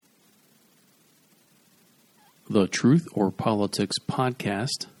the Truth or Politics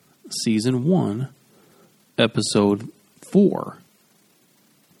Podcast, Season 1, Episode 4,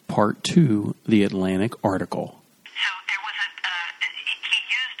 Part 2, The Atlantic Article. So there was he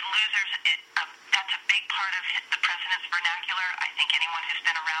used losers. That's a big part of the president's vernacular. I think anyone who's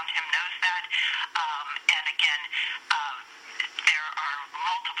been around him knows that. And again, there are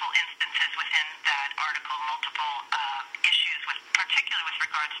multiple instances within that article, multiple issues, particularly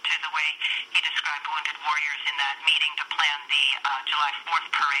with regards to the way he described wounded warriors in that meeting to plan the July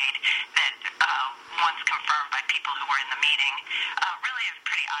 4th parade that once confirmed by people who were in the meeting really is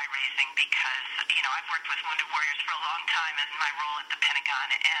pretty eye-raising because, I've worked with wounded warriors for a long time in my role at the Pentagon,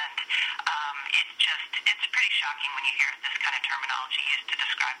 and it's pretty shocking when you hear this kind of terminology used to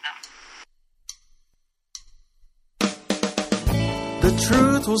describe them. The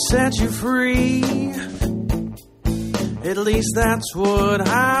truth will set you free. At least that's what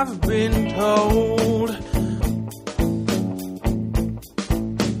I've been told.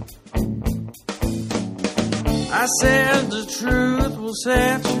 I said the truth will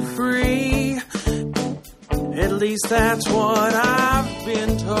set you free. At least that's what I've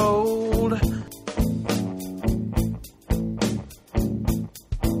been told.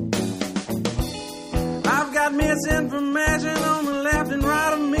 I've got misinformation on the left and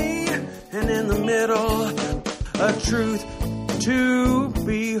right of me, and in the middle, a truth to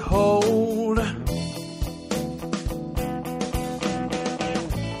behold.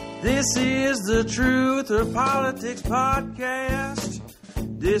 This is the Truth or Politics Podcast.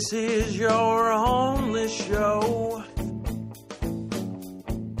 This is your only show.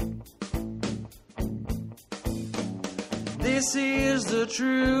 This is the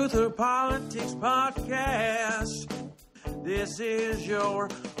Truth or Politics Podcast. This is your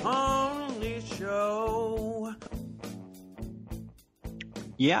only show.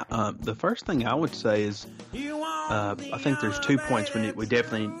 Yeah, the first thing I would say is I think there's 2 points we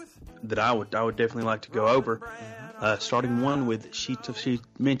definitely that I would definitely like to go over. Starting one with she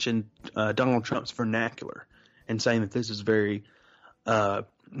mentioned Donald Trump's vernacular and saying that this is very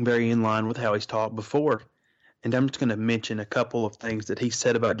in line with how he's talked before. And I'm just going to mention a couple of things that he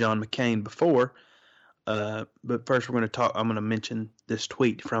said about John McCain before. But first, I'm going to mention this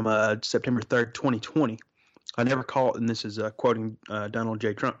tweet from September 3rd, 2020. I never called, and this is quoting Donald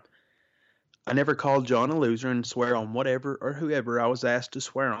J. Trump. I never called John a loser and swear on whatever or whoever I was asked to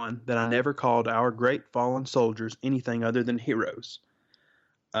swear on that I never called our great fallen soldiers anything other than heroes.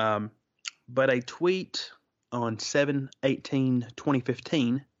 But a tweet on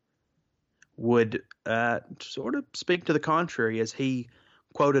 7/18/2015 would sort of speak to the contrary, as he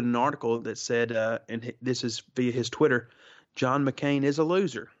quoted an article that said, and this is via his Twitter, John McCain is a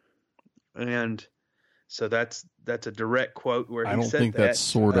loser. And so that's a direct quote where he said that. I don't think that's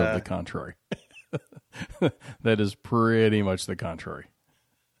sort of the contrary. That is pretty much the contrary.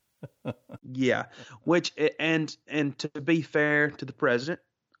 Yeah, which and to be fair to the president,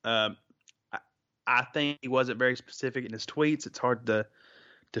 I think he wasn't very specific in his tweets. It's hard to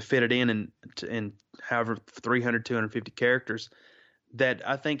fit it in however 300, 250 characters. That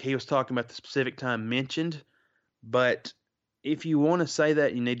I think he was talking about the specific time mentioned. But if you want to say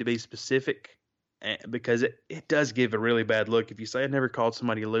that, you need to be specific, because it does give a really bad look if you say I never called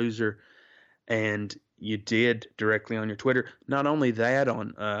somebody a loser and you did directly on your Twitter. Not only that,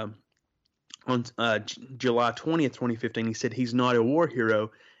 on July 20th, 2015, he said he's not a war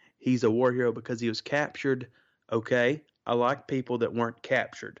hero. He's a war hero because he was captured. Okay, I like people that weren't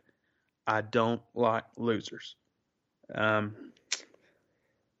captured. I don't like losers.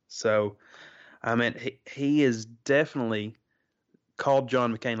 So, I mean, he is definitely called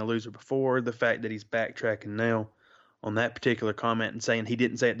John McCain a loser before. The fact that he's backtracking now on that particular comment and saying he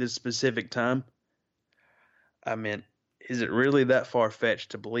didn't say it this specific time, I mean, is it really that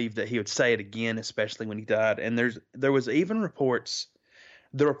far-fetched to believe that he would say it again, especially when he died? And there was even reports.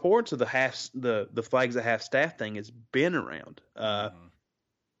 The reports of the flags at half-staff thing has been around. And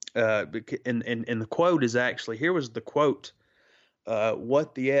the quote is actually, here was the quote.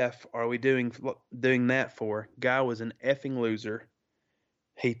 What the F are we doing that for? Guy was an effing loser,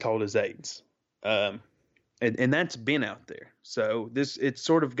 he told his aides. And that's been out there. So it's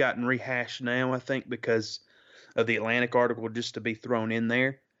sort of gotten rehashed now, I think, because of the Atlantic article, just to be thrown in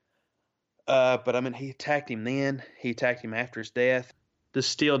there. But I mean, he attacked him then. He attacked him after his death. The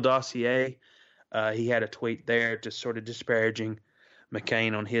Steele dossier, he had a tweet there just sort of disparaging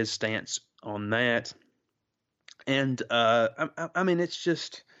McCain on his stance on that. And I mean, it's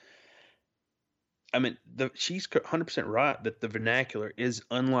just, I mean, she's 100% right that the vernacular is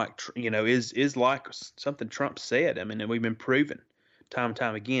unlike, is like something Trump said. I mean, and we've been proven time and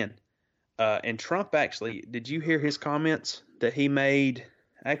time again. And Trump actually, did you hear his comments that he made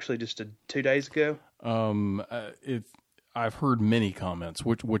actually just 2 days ago? I've heard many comments.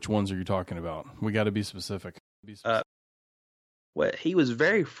 Which ones are you talking about? We got to be specific. Well, he was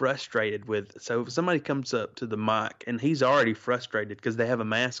very frustrated with. So if somebody comes up to the mic and he's already frustrated because they have a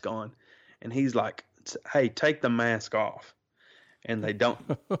mask on, and he's like, "Hey, take the mask off," and they don't.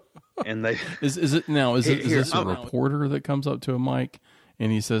 And they is it now? Is this a reporter that comes up to a mic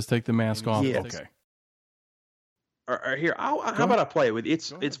and he says, "Take the mask off"? Yes. Okay. Or here, how about I play it with you?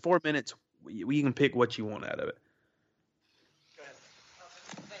 It's 4 minutes. You can pick what you want out of it. Go ahead.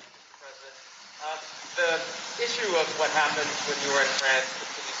 Thank you, President. The issue of what happened when you were in France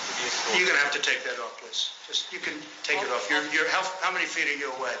with the studio school. You're going to have to take that off, please. You can take it off. How many feet are you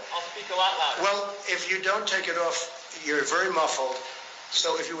away? I'll speak a lot louder. Well, if you don't take it off, you're very muffled.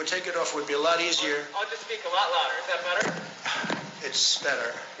 So if you would take it off, it would be a lot easier. I'll just speak a lot louder. Is that better? It's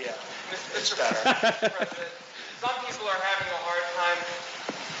better, yeah. Mr. President, some people are having a hard time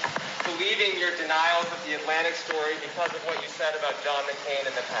believing your denials of the Atlantic story because of what you said about John McCain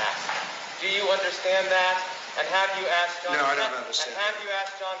in the past. Do you understand that? And have you asked John? No, I don't understand. And have you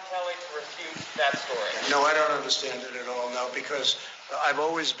asked John Kelly to refute that story? No, I don't understand it at all. No, because I've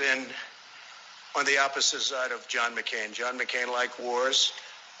always been on the opposite side of John McCain. John McCain liked wars.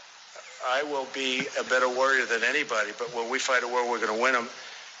 I will be a better warrior than anybody, but when we fight a war, we're going to win them.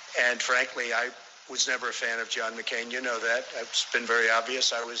 And frankly, I was never a fan of John McCain. You know that. It's been very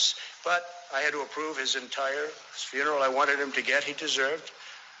obvious. But I had to approve his entire funeral. I wanted him to get. He deserved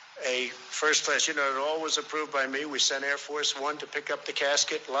a first class. You know, it all was approved by me. We sent Air Force One to pick up the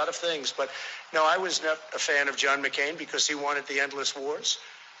casket, a lot of things. But no, I was not a fan of John McCain because he wanted the endless wars.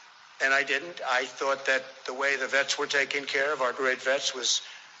 And I didn't. I thought that the way the vets were taken care of, our great vets, was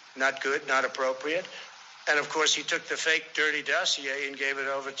not good, not appropriate. And, of course, he took the fake dirty dossier and gave it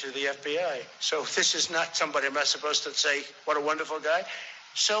over to the FBI. So this is not somebody I'm not supposed to say, what a wonderful guy.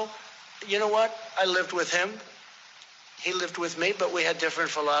 So, you know what? I lived with him. He lived with me, but we had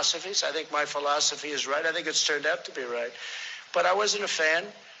different philosophies. I think my philosophy is right. I think it's turned out to be right. But I wasn't a fan.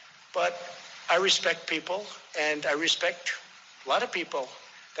 But I respect people, and I respect a lot of people.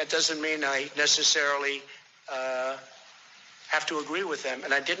 That doesn't mean I necessarily have to agree with them.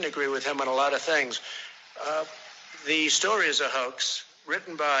 And I didn't agree with him on a lot of things. The story is a hoax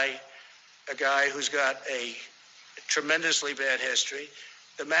written by a guy who's got a tremendously bad history.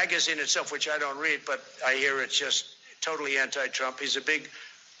 The magazine itself, which I don't read, but I hear it's just totally anti-Trump. He's a big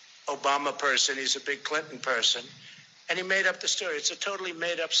Obama person. He's a big Clinton person. And he made up the story. It's a totally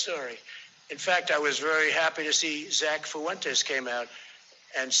made-up story. In fact, I was very happy to see Zach Fuentes came out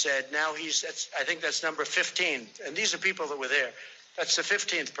and said now I think that's number 15. And these are people that were there. That's the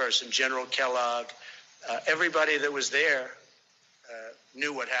 15th person, General Kellogg. Everybody that was there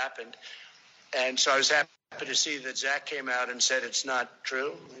knew what happened. And so I was happy to see that Zach came out and said it's not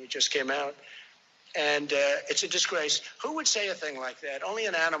true. He just came out. And it's a disgrace. Who would say a thing like that? Only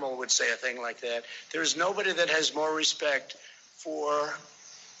an animal would say a thing like that. There is nobody that has more respect for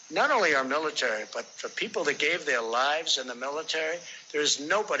not only our military, but for people that gave their lives in the military. There's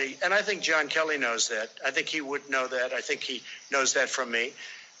nobody, and I think John Kelly knows that. I think he would know that. I think he knows that from me.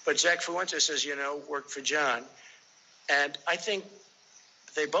 But Zach Fuentes says, worked for John. And I think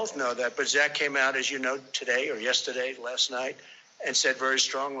they both know that. But Zach came out, as you know, today or yesterday, last night, and said very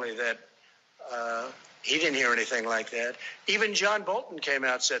strongly that he didn't hear anything like that. Even John Bolton came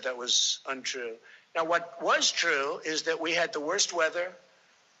out and said that was untrue. Now, what was true is that we had the worst weather.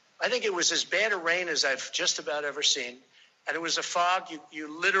 I think it was as bad a rain as I've just about ever seen. And it was a fog.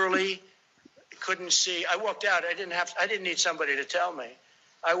 You literally couldn't see. I walked out. I didn't need somebody to tell me.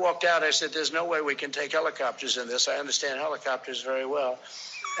 I walked out. I said, there's no way we can take helicopters in this. I understand helicopters very well.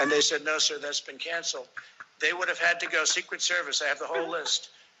 And they said, no, sir, that's been canceled. They would have had to go, Secret Service, I have the whole list.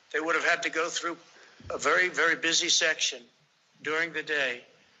 They would have had to go through a very, very busy section during the day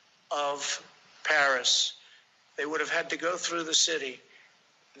of Paris. They would have had to go through the city.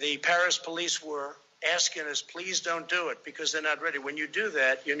 The Paris police were asking us, please don't do it, because they're not ready. When you do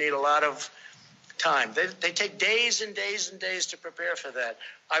that, you need a lot of time. They take days and days and days to prepare for that.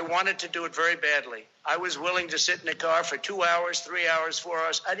 I wanted to do it very badly. I was willing to sit in a car for 2 hours, 3 hours, 4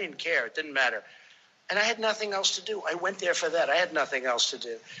 hours. I didn't care. It didn't matter. And I had nothing else to do. I went there for that. I had nothing else to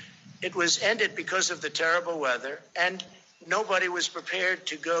do. It was ended because of the terrible weather, and nobody was prepared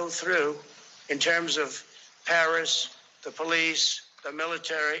to go through, in terms of Paris, the police, the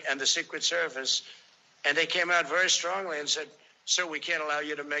military, and the Secret Service. And they came out very strongly and said, sir, we can't allow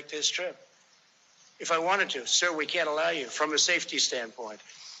you to make this trip. If I wanted to, sir, we can't allow you from a safety standpoint.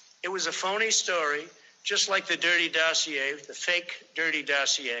 It was a phony story, just like the dirty dossier, the fake dirty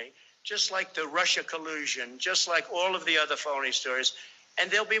dossier. just like the Russia collusion, just like all of the other phony stories. And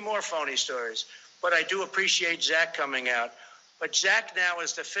there'll be more phony stories. But I do appreciate Zach coming out. But Zach now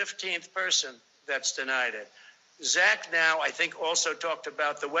is the 15th person that's denied it. Zach now, I think, also talked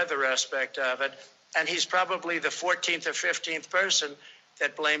about the weather aspect of it. And he's probably the 14th or 15th person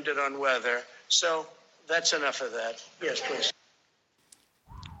that blamed it on weather. So that's enough of that. Yes, please.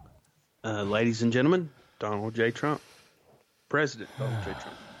 Ladies and gentlemen, Donald J. Trump. President Donald J.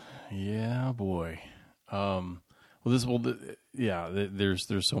 Trump. Yeah, boy. There's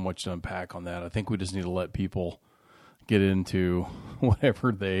so much to unpack on that. I think we just need to let people get into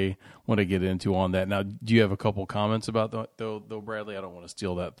whatever they want to get into on that. Now, do you have a couple comments about that, though, Bradley? I don't want to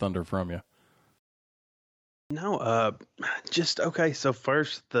steal that thunder from you. No, okay. So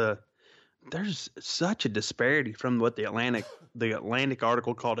first, there's such a disparity from what the Atlantic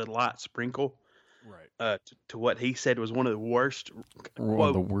article called a light sprinkle, right, to what he said was one of the worst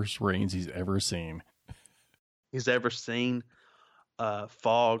rains he's ever seen.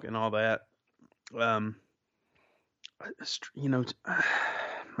 Fog and all that.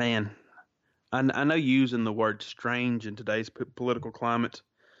 Man, I know using the word strange in today's political climate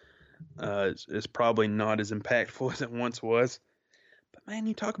is probably not as impactful as it once was. But man,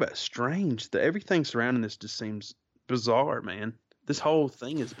 you talk about strange. Everything surrounding this just seems bizarre, man. This whole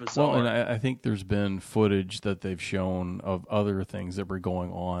thing is bizarre. Well, and I think there's been footage that they've shown of other things that were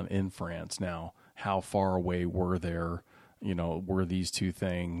going on in France. Now, how far away were these two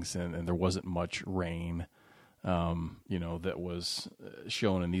things? And there wasn't much rain, that was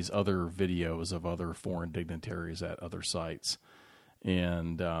shown in these other videos of other foreign dignitaries at other sites.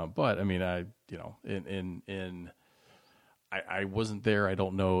 And, but I mean, I wasn't there. I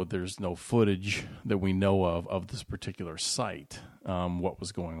don't know. There's no footage that we know of this particular site, what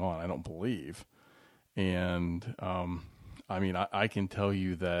was going on. I don't believe. And, I mean, I can tell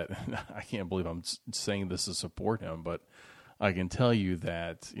you that I can't believe I'm saying this to support him, but I can tell you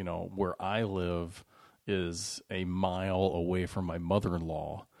that, where I live is a mile away from my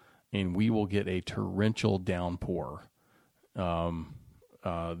mother-in-law, and we will get a torrential downpour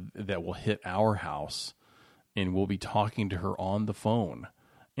that will hit our house, and we'll be talking to her on the phone,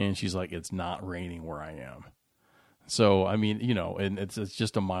 and she's like, it's not raining where I am. So, I mean, and it's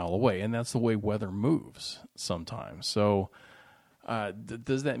just a mile away, and that's the way weather moves sometimes. So,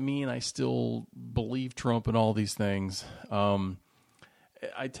 does that mean I still believe Trump and all these things?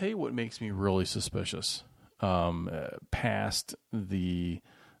 I tell you what makes me really suspicious, past the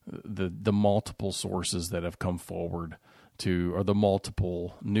multiple sources that have come forward or the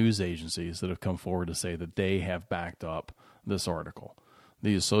multiple news agencies that have come forward to say that they have backed up this article.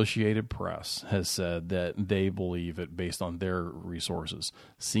 The Associated Press has said that they believe it based on their resources.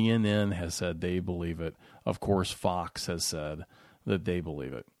 CNN has said they believe it. Of course, Fox has said that they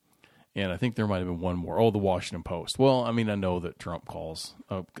believe it. And I think there might have been one more. Oh, the Washington Post. Well, I mean, I know that Trump calls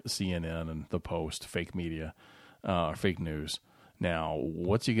CNN and the Post fake media, fake news. Now,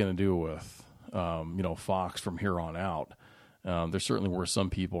 what's he going to do with, Fox from here on out? There certainly were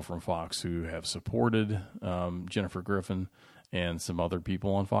some people from Fox who have supported Jennifer Griffin and some other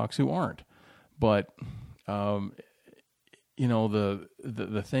people on Fox who aren't. But, the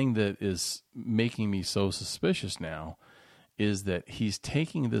thing that is making me so suspicious now is that he's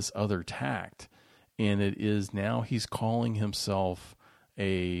taking this other tact, and it is now he's calling himself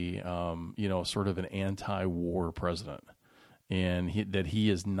a, sort of an anti-war president, and that he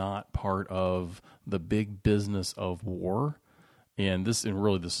is not part of the big business of war. And this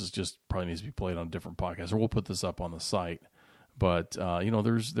is just probably needs to be played on a different podcast, or we'll put this up on the site. But,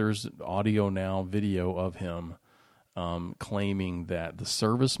 there's audio now, video of him claiming that the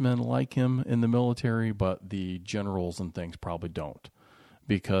servicemen like him in the military, but the generals and things probably don't,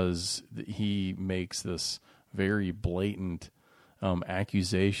 because he makes this very blatant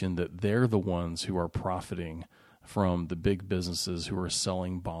accusation that they're the ones who are profiting from the big businesses who are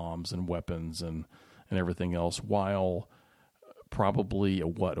selling bombs and weapons and everything else, while probably a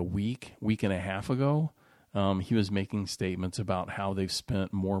week and a half ago, he was making statements about how they've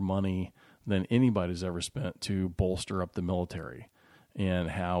spent more money than anybody's ever spent to bolster up the military,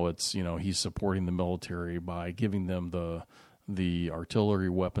 and how it's, he's supporting the military by giving them the artillery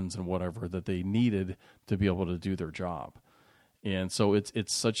weapons and whatever that they needed to be able to do their job. And so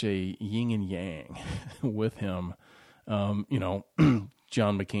it's such a yin and yang with him. John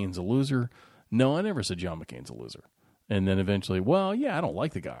McCain's a loser. No, I never said John McCain's a loser. And then eventually, well, yeah, I don't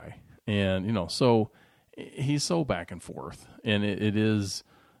like the guy. And, so he's so back and forth. And it is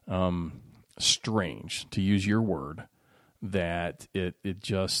strange, to use your word, that it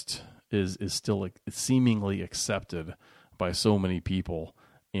just is still seemingly accepted by so many people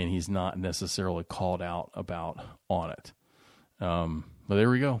and he's not necessarily called out about on it. But there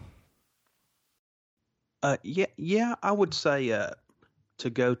we go. Yeah, I would say to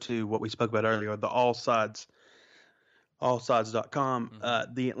go to what we spoke about earlier, the allsides.com.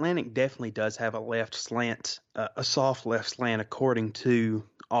 The Atlantic definitely does have a left slant, a soft left slant, according to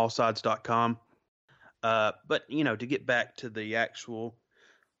allsides.com. But to get back to the actual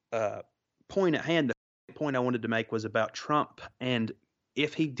point at hand, the point I wanted to make was about Trump, and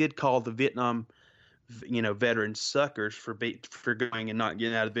if he did call the Vietnam, veterans suckers for going and not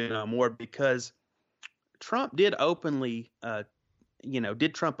getting out of the Vietnam War, because Trump did openly, dodge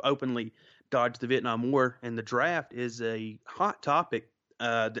the Vietnam War, and the draft is a hot topic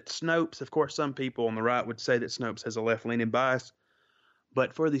that Snopes, of course, some people on the right would say that Snopes has a left-leaning bias,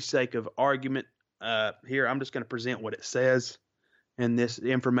 but for the sake of argument, here I'm just going to present what it says, and this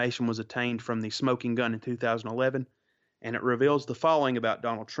information was obtained from the Smoking Gun in 2011, and it reveals the following about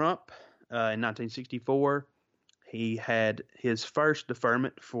Donald Trump. In 1964, he had his first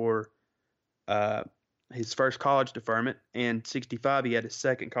deferment for his first college deferment. In 65, he had his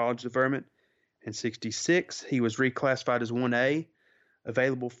second college deferment. In 66, he was reclassified as 1A,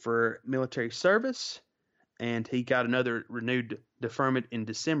 available for military service, and he got another renewed deferment in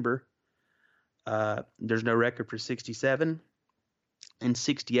December. There's no record for 67. In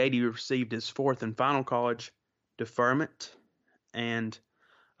 68, he received his fourth and final college deferment, and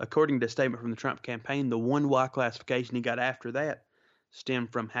according to a statement from the Trump campaign, the 1Y classification he got after that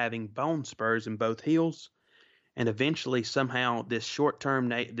stemmed from having bone spurs in both heels, and eventually somehow this short-term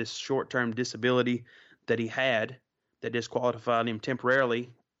disability that he had that disqualified him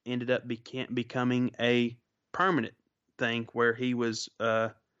temporarily ended up becoming a permanent thing where he was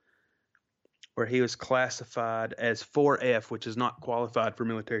classified as 4F, which is not qualified for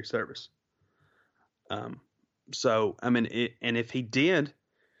military service. So I mean, and if he did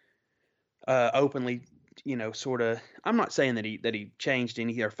openly, I'm not saying that he changed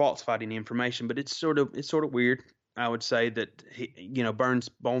any or falsified any information, but it's sort of weird. I would say that he,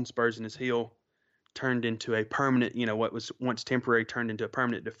 bone spurs in his heel turned into a permanent, what was once temporary turned into a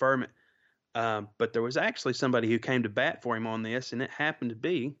permanent deferment. But there was actually somebody who came to bat for him on this, and it happened to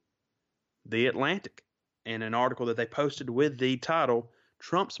be The Atlantic, in an article that they posted with the title,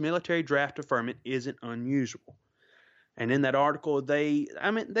 "Trump's Military Draft Deferment Isn't Unusual." And in that article, they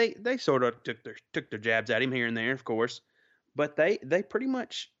sort of took their jabs at him here and there, of course, but they pretty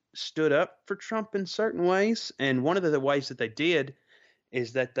much stood up for Trump in certain ways. And one of the ways that they did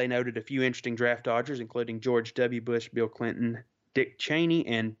is that they noted a few interesting draft dodgers, including George W. Bush, Bill Clinton, Dick Cheney,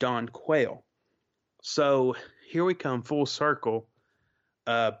 and Don Quayle. So here we come full circle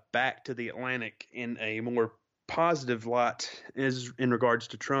back to The Atlantic in a more positive light in regards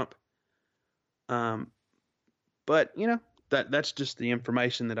to Trump. But that's just the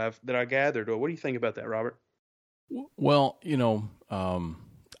information that I gathered. What do you think about that, Robert? Well,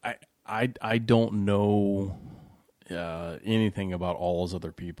 I don't know anything about all those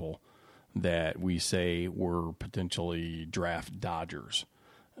other people that we say were potentially draft dodgers.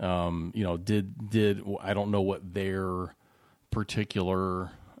 Did I don't know what their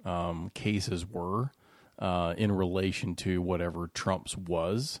particular cases were in relation to whatever Trump's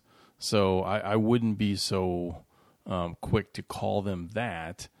was. So I wouldn't be so quick to call them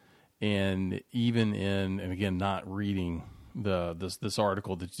that. And even and again, not reading this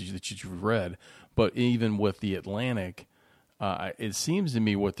article that you've read, but even with The Atlantic, it seems to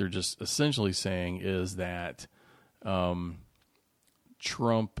me what they're just essentially saying is that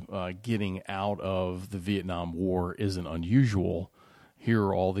Trump getting out of the Vietnam War isn't unusual. Here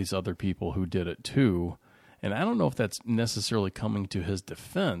are all these other people who did it too. And I don't know if that's necessarily coming to his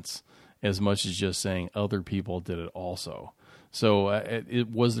defense as much as just saying other people did it also. So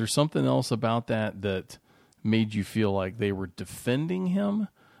was there something else about that made you feel like they were defending him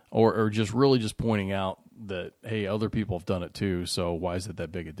or just really just pointing out that, hey, other people have done it too, so why is it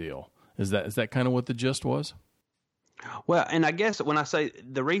that big a deal? Is that kind of what the gist was? Well, and I guess when I say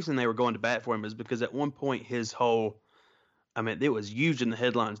the reason they were going to bat for him is because at one point it was used in the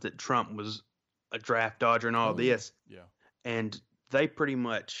headlines that Trump was a draft dodger and all this. Yeah. And they pretty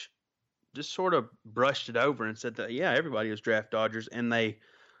much just sort of brushed it over and said that, yeah, everybody was draft dodgers. And they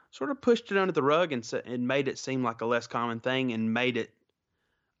sort of pushed it under the rug and made it seem like a less common thing and made it,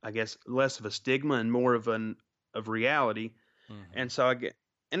 I guess, less of a stigma and more of reality. Mm-hmm. And so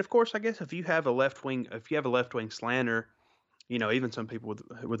and of course, I guess if you have a left wing slanter, even some people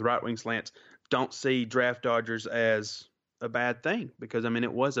with right wing slants don't see draft dodgers as a bad thing because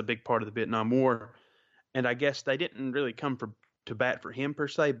it was a big part of the Vietnam War, and I guess they didn't really come to bat for him per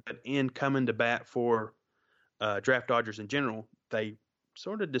se, but in coming to bat for draft dodgers in general, they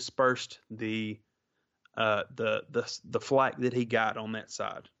sort of dispersed the flack that he got on that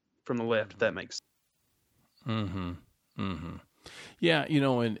side from the left, if that makes sense. Yeah,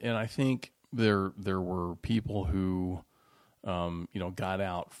 and I think there were people who, got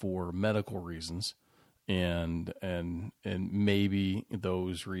out for medical reasons, and maybe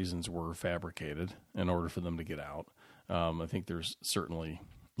those reasons were fabricated in order for them to get out. I think there's certainly,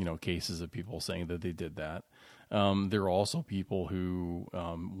 cases of people saying that they did that. There are also people who,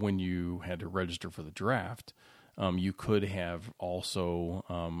 when you had to register for the draft, you could have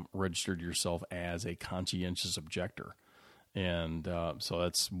also registered yourself as a conscientious objector. And so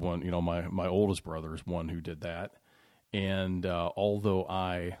that's one, my oldest brother is one who did that. And although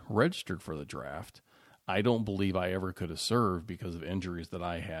I registered for the draft, I don't believe I ever could have served because of injuries that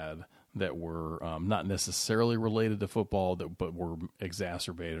I had that were not necessarily related to football, but were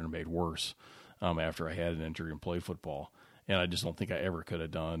exacerbated or made worse after I had an injury and played football. And I just don't think I ever could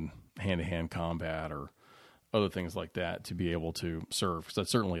have done hand-to-hand combat or other things like that to be able to serve, because I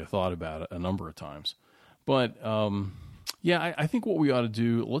certainly have thought about it a number of times. But I think what we ought to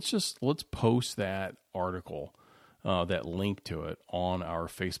do, let's post that article, that link to it on our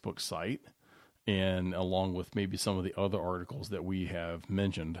Facebook site, and along with maybe some of the other articles that we have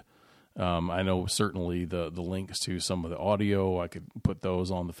mentioned. I know certainly the links to some of the audio, I could put those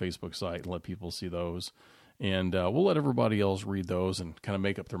on the Facebook site and let people see those. And we'll let everybody else read those and kind of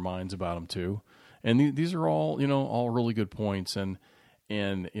make up their minds about them too. And these are all, all really good points. And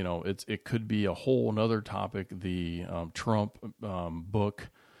it could be a whole another topic. The Trump book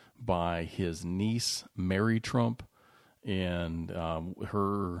by his niece, Mary Trump, and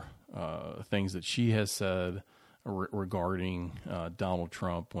her things that she has said regarding Donald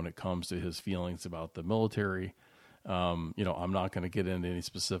Trump when it comes to his feelings about the military. I'm not going to get into any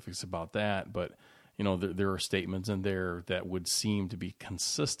specifics about that, but there are statements in there that would seem to be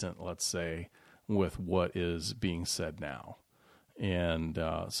consistent, let's say, with what is being said now. And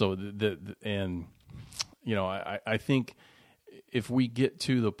I think if we get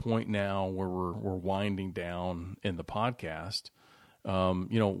to the point now where we're winding down in the podcast,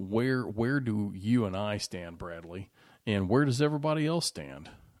 where do you and I stand, Bradley, and where does everybody else stand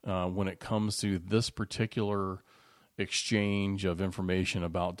when it comes to this particular exchange of information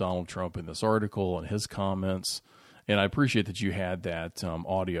about Donald Trump in this article and his comments? And I appreciate that you had that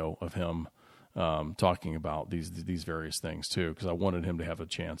audio of him talking about these various things too, because I wanted him to have a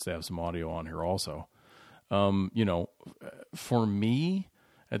chance to have some audio on here also. For me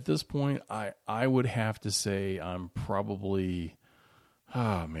at this point, I would have to say I'm probably,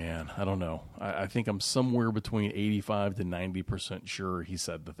 I don't know. I think I'm somewhere between 85 to 90% sure he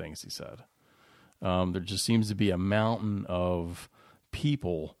said the things he said. There just seems to be a mountain of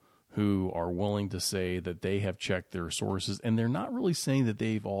people who are willing to say that they have checked their sources, and they're not really saying that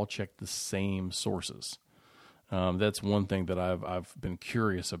they've all checked the same sources. That's one thing that I've been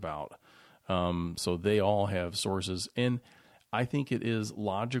curious about. So they all have sources, and I think it is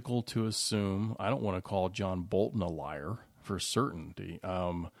logical to assume, I don't want to call John Bolton a liar for certainty.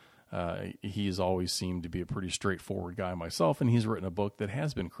 He's always seemed to be a pretty straightforward guy myself, and he's written a book that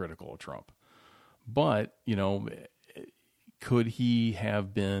has been critical of Trump. But, could he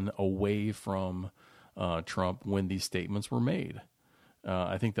have been away from Trump when these statements were made?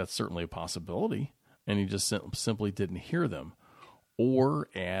 I think that's certainly a possibility, and he just simply didn't hear them. Or,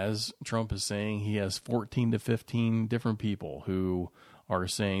 as Trump is saying, he has 14 to 15 different people who are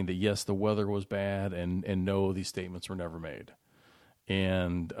saying that, yes, the weather was bad, and no, these statements were never made.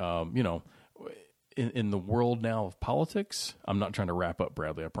 And, in the world now of politics, I'm not trying to wrap up,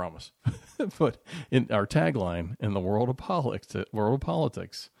 Bradley, I promise. But in our tagline, in the world of politics,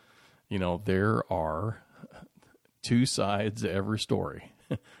 there are two sides to every story.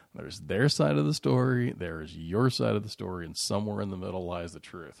 There's their side of the story, there's your side of the story, and somewhere in the middle lies the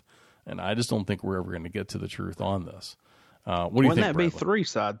truth. And I just don't think we're ever going to get to the truth on this. What do you think, Wouldn't that Bradley? be three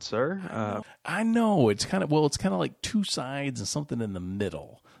sides, sir? I know. It's kind of like two sides and something in the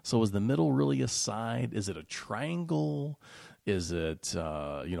middle. So is the middle really a side? Is it a triangle? Is it,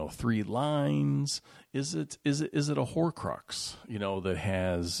 three lines? Is it a Horcrux, that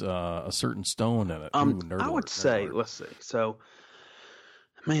has a certain stone in it? I would say, let's see. So,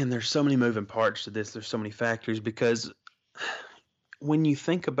 man, there's so many moving parts to this. There's so many factors, because when you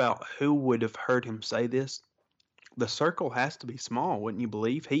think about who would have heard him say this, the circle has to be small, wouldn't you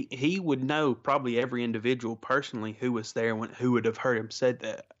believe? He would know probably every individual personally who was there who would have heard him said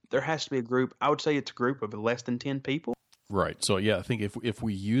that. There has to be a group. I would say it's a group of less than 10 people. Right. So, yeah, I think if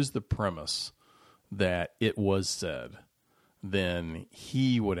we use the premise that it was said, then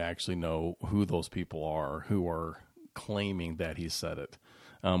he would actually know who those people are who are claiming that he said it.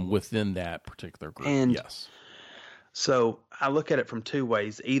 within that particular group. And yes. So I look at it from two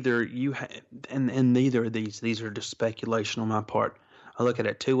ways. Either you and neither of these are just speculation on my part. I look at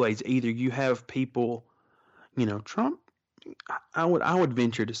it two ways. Either you have people, Trump. I would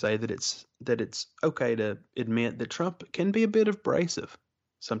venture to say that it's okay to admit that Trump can be a bit abrasive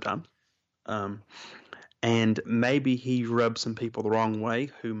sometimes, and maybe he rubbed some people the wrong way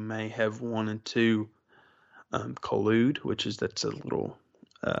who may have wanted to collude, that's a little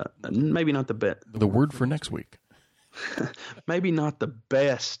maybe not the best. The word for next week. Maybe not the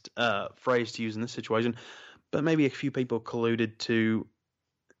best phrase to use in this situation, but maybe a few people colluded to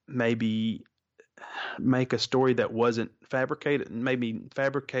maybe make a story that wasn't fabricated, maybe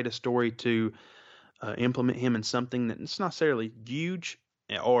fabricate a story to implement him in something that's not necessarily huge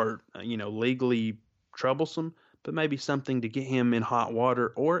or legally troublesome, but maybe something to get him in hot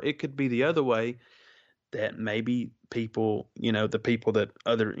water. Or it could be the other way, that maybe people, the people that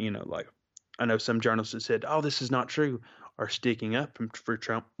other, like I know some journalists have said, oh, this is not true, are sticking up for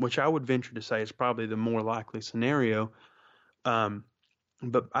Trump, which I would venture to say is probably the more likely scenario.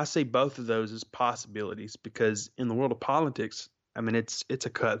 But I see both of those as possibilities, because in the world of politics, I mean, it's a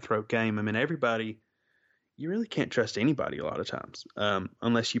cutthroat game. I mean, everybody, you really can't trust anybody a lot of times,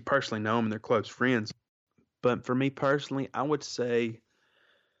 unless you personally know them and they're close friends. But for me personally, I would say,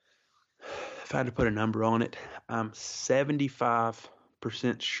 if I had to put a number on it, I'm 75%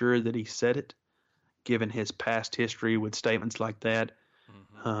 sure that he said it, given his past history with statements like that.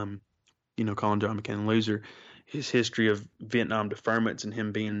 Mm-hmm. Calling John McCain a loser, his history of Vietnam deferments, and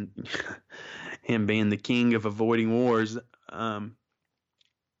him being the king of avoiding wars. I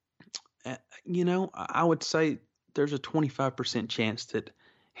would say there's a 25% chance that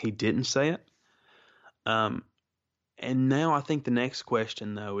he didn't say it. And now I think the next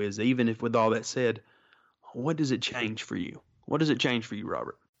question, though, is, even if with all that said, what does it change for you? What does it change for you,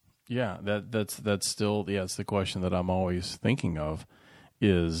 Robert? Yeah, that's still, it's the question that I'm always thinking of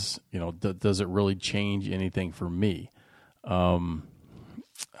is, does it really change anything for me? I'm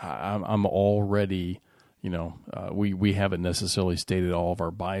already, we haven't necessarily stated all of our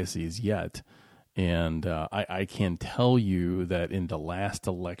biases yet. And I can tell you that in the last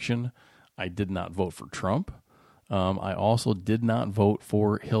election, I did not vote for Trump. I also did not vote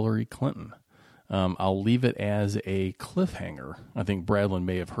for Hillary Clinton. I'll leave it as a cliffhanger. I think Bradlin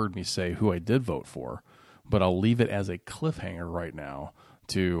may have heard me say who I did vote for, but I'll leave it as a cliffhanger right now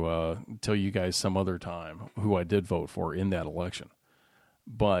to tell you guys some other time who I did vote for in that election.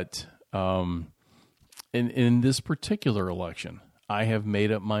 But in this particular election, I have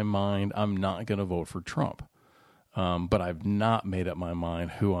made up my mind I'm not going to vote for Trump. But I've not made up my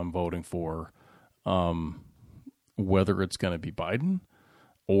mind who I'm voting for, whether it's going to be Biden,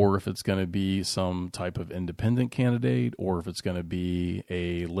 or if it's going to be some type of independent candidate, or if it's going to be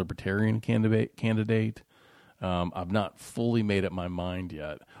a libertarian candidate. I've not fully made up my mind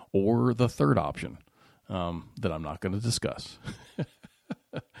yet, or the third option that I'm not going to discuss.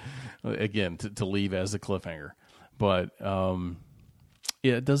 Again, to leave as a cliffhanger. But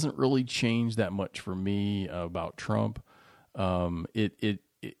it doesn't really change that much for me about Trump. It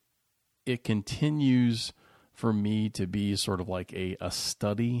continues for me to be sort of like a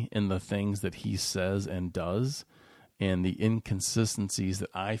study in the things that he says and does, and the inconsistencies that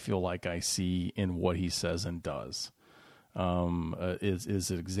I feel like I see in what he says and does.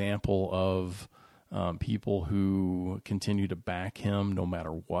 Is an example of people who continue to back him no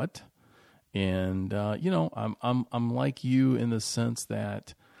matter what. And I'm like you in the sense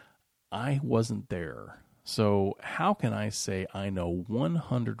that I wasn't there. So how can I say I know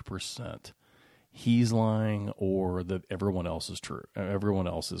 100% he's lying or that everyone else is true? Everyone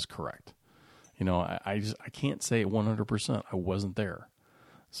else is correct. I can't say 100%. I wasn't there.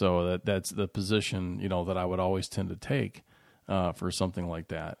 So that's the position, that I would always tend to take for something like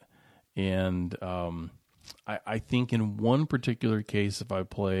that. And I think in one particular case, if I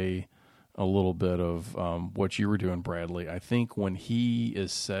play a little bit of what you were doing, Bradley, I think when he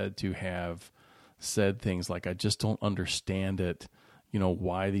is said to have said things like, I just don't understand it,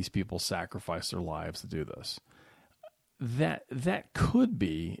 why these people sacrifice their lives to do this. That could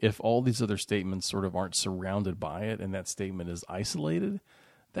be, if all these other statements sort of aren't surrounded by it and that statement is isolated,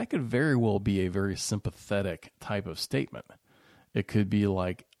 that could very well be a very sympathetic type of statement. It could be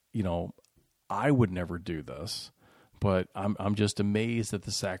like, I would never do this, but I'm just amazed at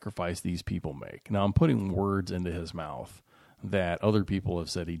the sacrifice these people make. Now, I'm putting words into his mouth that other people have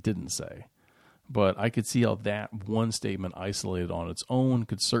said he didn't say. But I could see how that one statement isolated on its own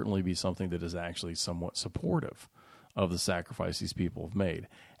could certainly be something that is actually somewhat supportive of the sacrifice these people have made,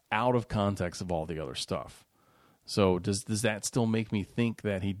 out of context of all the other stuff. So does that still make me think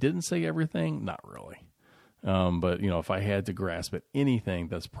that he didn't say everything? Not really. But, if I had to grasp at anything,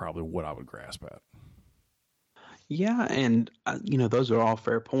 that's probably what I would grasp at. Yeah, and, those are all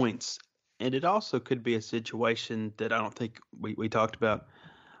fair points. And it also could be a situation that I don't think we talked about.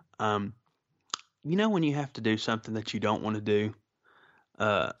 When you have to do something that you don't want to do,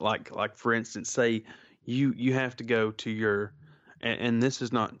 like for instance, say you have to go to your, and this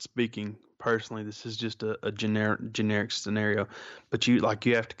is not speaking personally, this is just a generic scenario, but you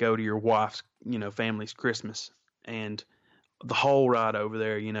have to go to your wife's, family's Christmas, and the whole ride over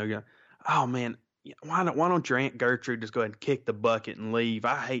there, you're, oh man, why don't your Aunt Gertrude just go ahead and kick the bucket and leave?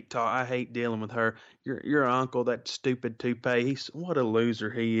 I hate dealing with her. Your uncle, that stupid toupee, what a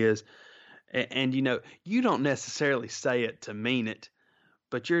loser he is. And you don't necessarily say it to mean it,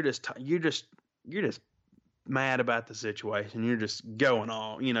 but you're just mad about the situation. You're just going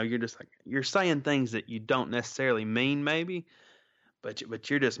all, you're just like, you're saying things that you don't necessarily mean maybe, but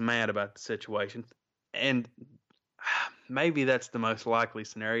you're just mad about the situation. And maybe that's the most likely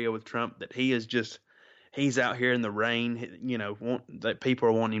scenario with Trump, that he's out here in the rain, that people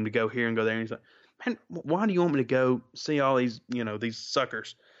are wanting him to go here and go there. And he's like, man, why do you want me to go see all these, these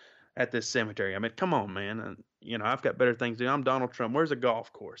suckers at this cemetery? I mean, come on, man. I've got better things to do. I'm Donald Trump. Where's a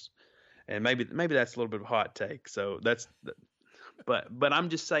golf course? And maybe that's a little bit of a hot take. So but I'm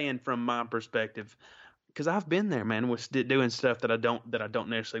just saying from my perspective, because I've been there, man, with doing stuff that I don't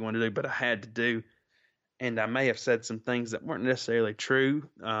necessarily want to do, but I had to do. And I may have said some things that weren't necessarily true,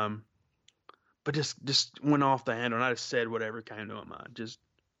 but just went off the handle, and I just said whatever came to my mind, just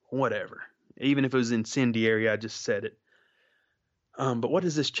whatever. Even if it was incendiary, I just said it. But what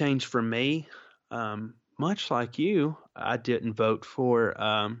does this change for me? Much like you, I didn't vote for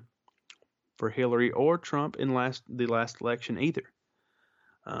Hillary or Trump in the last election either.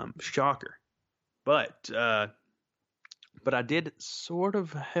 Shocker. But I did sort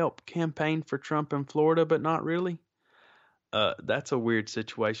of help campaign for Trump in Florida, but not really. That's a weird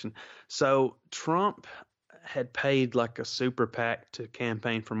situation. So Trump had paid like a super PAC to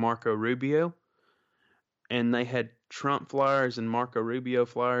campaign for Marco Rubio, and they had Trump flyers and Marco Rubio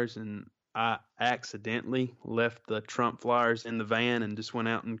flyers, and I accidentally left the Trump flyers in the van and just went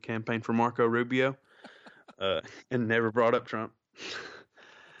out and campaigned for Marco Rubio, and never brought up Trump.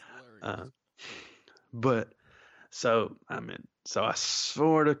 So I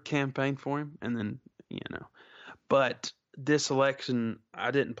sort of campaigned for him, and then, but this election,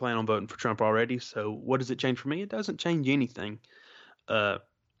 I didn't plan on voting for Trump already. So what does it change for me? It doesn't change anything.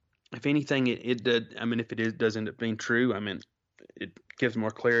 If anything, it did. I mean, if it does end up being true, it gives more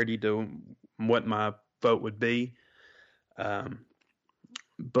clarity to what my vote would be.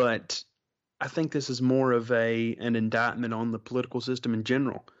 But I think this is more of an indictment on the political system in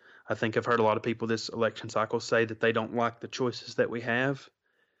general. I think I've heard a lot of people this election cycle say that they don't like the choices that we have.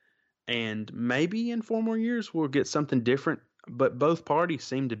 And maybe in 4 more years we'll get something different. But both parties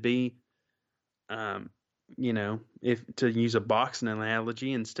seem to be, if to use a boxing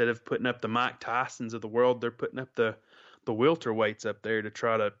analogy, instead of putting up the Mike Tysons of the world, they're putting up the welterweights up there to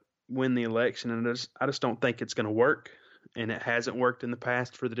try to win the election. And I just don't think it's going to work. And it hasn't worked in the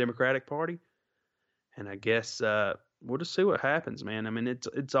past for the Democratic Party. And I guess we'll just see what happens, man. I mean,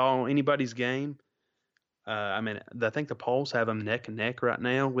 it's all anybody's game. I think the polls have them neck and neck right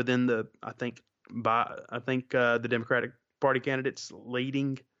now within the. I think the Democratic Party candidates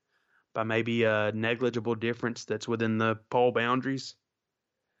leading by maybe a negligible difference that's within the poll boundaries.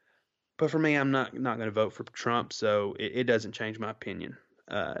 But for me, I'm not going to vote for Trump, so it doesn't change my opinion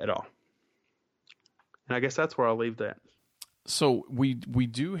at all. And I guess that's where I'll leave that. So we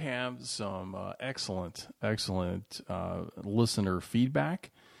do have some excellent listener feedback,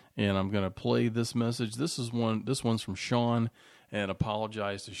 and I'm going to play this message. This one's from Sean, and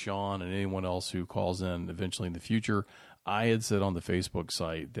apologize to Sean and anyone else who calls in eventually in the future. I had said on the Facebook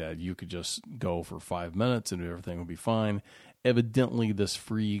site that you could just go for 5 minutes and everything would be fine. Evidently, this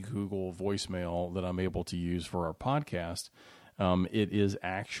free Google voicemail that I'm able to use for our podcast, it is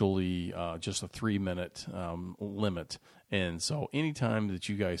actually just a 3-minute limit. And so anytime that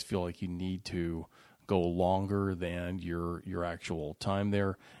you guys feel like you need to go longer than your actual time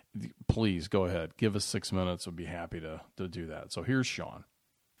there, please go ahead. Give us 6 minutes. We'll be happy to do that. So here's Sean.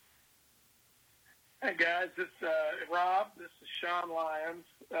 Hey, guys. This is Rob. This is Sean Lyons.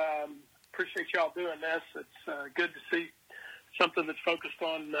 Appreciate y'all doing this. It's good to see something that's focused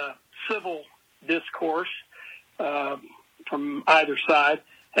on civil discourse from either side.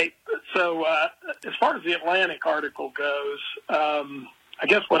 Hey, so as far as the Atlantic article goes, I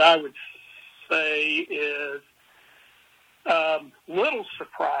guess what I would say is little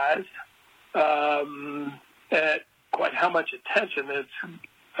surprised, at quite how much attention it's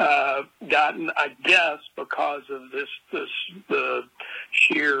gotten, I guess, because of the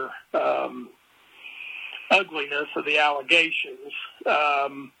sheer ugliness of the allegations.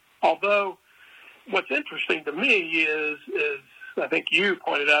 Although what's interesting to me is I think you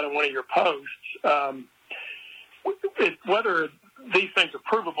pointed out in one of your posts, whether these things are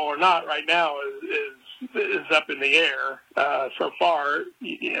provable or not right now is up in the air. So far,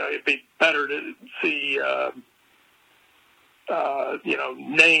 it'd be better to see,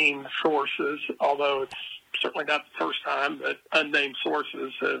 named sources, although it's certainly not the first time that unnamed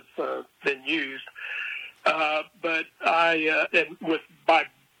sources have been used. But by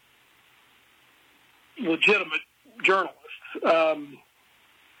legitimate journalists.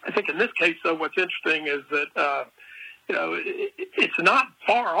 I think in this case, though, what's interesting is that, it's not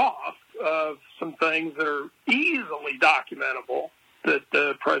far off of some things that are easily documentable that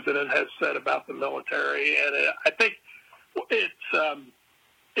the president has said about the military. And I think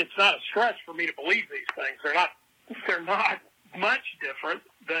it's not a stretch for me to believe these things. They're not much different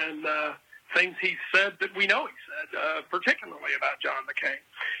than things he said that we know he said, particularly about John McCain.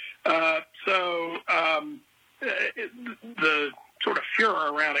 The sort of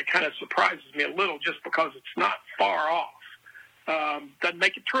furor around it kind of surprises me a little, just because it's not far off. Doesn't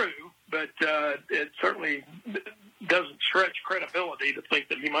make it true, but it certainly doesn't stretch credibility to think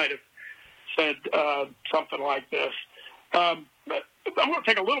that he might have said something like this. But I'm going to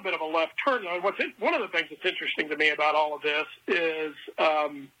take a little bit of a left turn. One of the things that's interesting to me about all of this is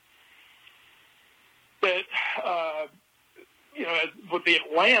that with the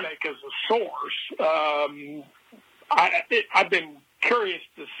Atlantic as a source, I've been curious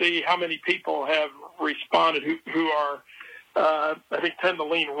to see how many people have responded who are, I think, tend to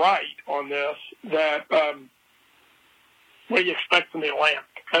lean right on this, that what do you expect from the Atlantic?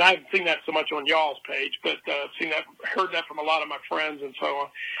 And I haven't seen that so much on y'all's page, but heard that from a lot of my friends and so on,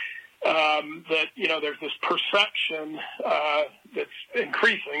 that, there's this perception that's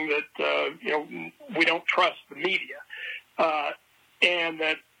increasing that, we don't trust the media. And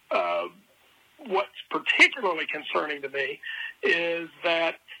that what's particularly concerning to me is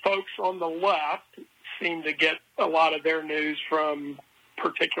that folks on the left seem to get a lot of their news from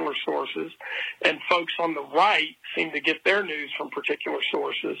particular sources, and folks on the right seem to get their news from particular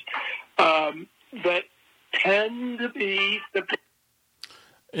sources that tend to be the...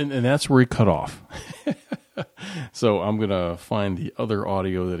 And that's where he cut off. So I'm going to find the other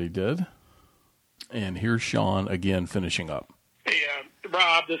audio that he did. And here's Sean again finishing up. Hey,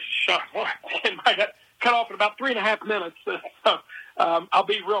 Rob, this is Sean. I got cut off in about 3.5 minutes. So, I'll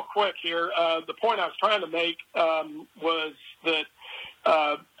be real quick here. The point I was trying to make was that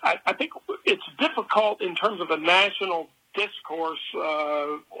I think it's difficult in terms of a national discourse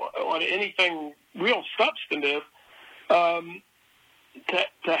on anything real substantive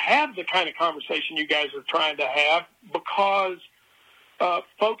to have the kind of conversation you guys are trying to have, because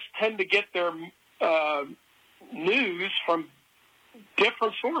folks tend to get their news from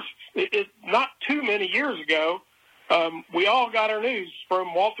different sources. Not too many years ago, we all got our news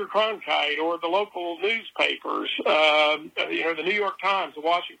from Walter Cronkite or the local newspapers, the New York Times, the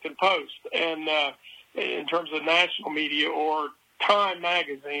Washington Post, and in terms of national media, or Time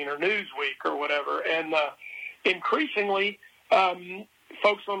Magazine or Newsweek or whatever. And increasingly,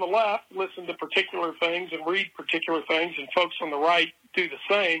 folks on the left listen to particular things and read particular things, and folks on the right do the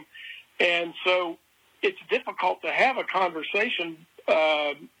same. And so it's difficult to have a conversation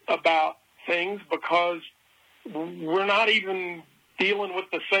about things because we're not even dealing with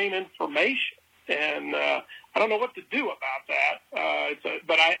the same information. And I don't know what to do about that.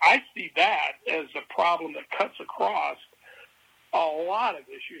 But I see that as a problem that cuts across a lot of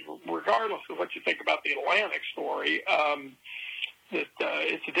issues, regardless of what you think about the Atlantic story. That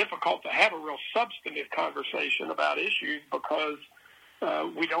it's difficult to have a real substantive conversation about issues because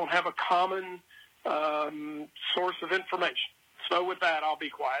we don't have a common source of information. So with that, I'll be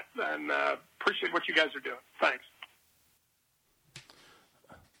quiet and appreciate what you guys are doing. Thanks.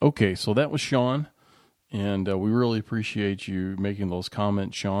 Okay, so that was Sean, and we really appreciate you making those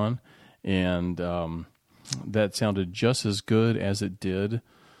comments, Sean. And that sounded just as good as it did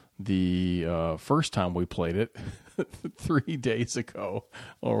the first time we played it 3 days ago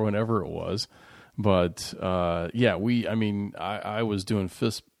or whenever it was. But I was doing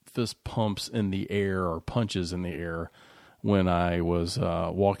fist pumps in the air or punches in the air when I was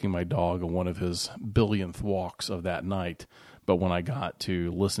walking my dog on one of his billionth walks of that night. But when I got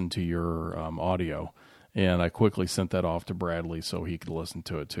to listen to your audio, and I quickly sent that off to Bradley so he could listen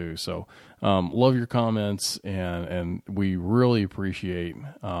to it too. So love your comments, and we really appreciate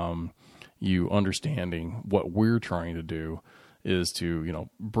you understanding what we're trying to do is to,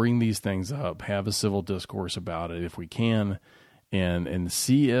 bring these things up, have a civil discourse about it if we can, and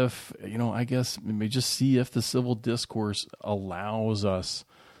see if, I guess maybe just see if the civil discourse allows us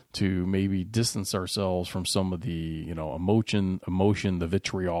to maybe distance ourselves from some of the, emotion, the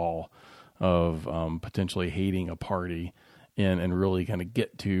vitriol of potentially hating a party, and really kind of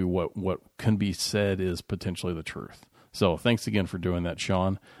get to what can be said is potentially the truth. So thanks again for doing that,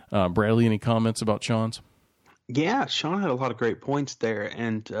 Sean. Bradley, any comments about Sean's? Yeah, Sean had a lot of great points there.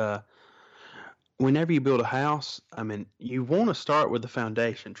 And whenever you build a house, you want to start with the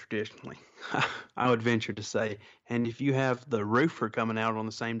foundation traditionally, I would venture to say. And if you have the roofer coming out on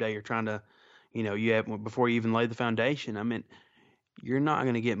the same day you're trying to, before you even lay the foundation, you're not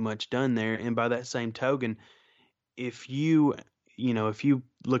going to get much done there. And by that same token, if you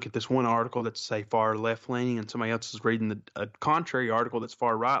look at this one article that's, say, far left leaning, and somebody else is reading a contrary article that's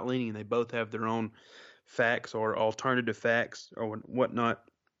far right leaning, and they both have their own facts or alternative facts or whatnot,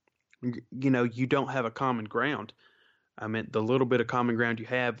 you don't have a common ground. The little bit of common ground you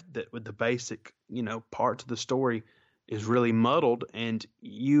have that with the basic, parts of the story is really muddled, and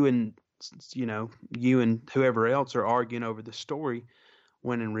you and whoever else are arguing over the story,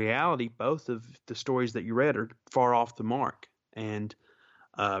 when in reality, both of the stories that you read are far off the mark. And,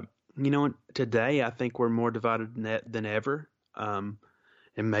 today I think we're more divided than ever.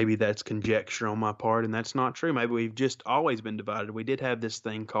 And maybe that's conjecture on my part, and that's not true. Maybe we've just always been divided. We did have this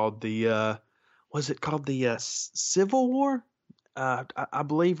thing called the, Civil War? I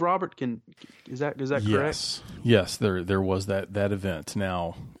believe, Robert, is that correct? Yes, there was that event.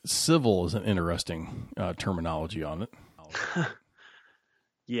 Now, civil is an interesting terminology on it.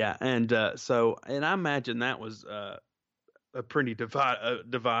 Yeah, and and I imagine that was a pretty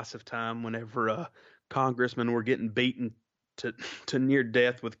divisive time whenever congressmen were getting beaten to near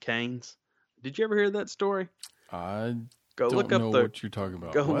death with canes. Did you ever hear that story? I don't know what you're talking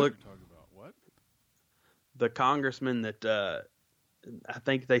about. Look. What? The congressman that I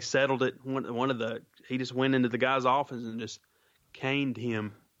think they settled it. He just went into the guy's office and just caned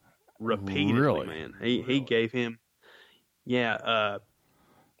him repeatedly. Really? Man, he gave him. Yeah.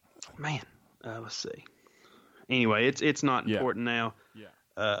 Let's see. Anyway, it's not important now.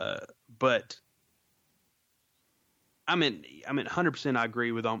 Yeah. But. 100% I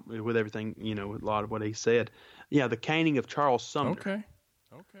agree with everything, with a lot of what he said. Yeah, the caning of Charles Sumner. Okay.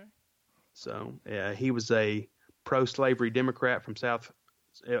 So, he was a pro-slavery Democrat from South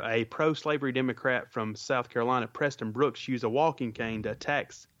Carolina. Preston Brooks used a walking cane to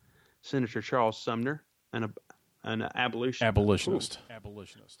attack Senator Charles Sumner, an abolitionist.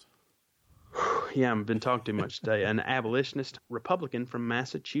 Yeah, I've been talking too much today. An abolitionist Republican from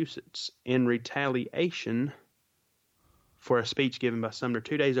Massachusetts, in retaliation for a speech given by Sumner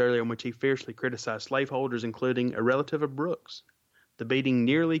 2 days earlier in which he fiercely criticized slaveholders, including a relative of Brooks. The beating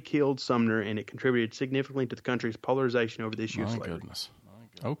nearly killed Sumner, and it contributed significantly to the country's polarization over the issue of slavery. My goodness.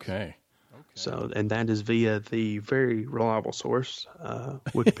 Okay. So, and that is via the very reliable source,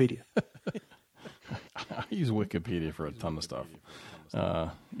 Wikipedia. I use Wikipedia for a ton of stuff.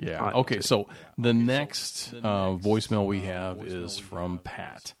 Yeah. Okay, so the next voicemail we have is from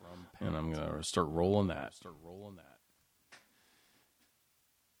Pat, and I'm going to start rolling that.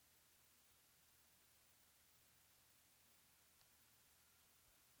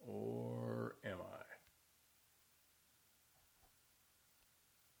 Or am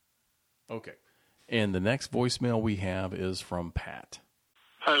I? Okay. And the next voicemail we have is from Pat.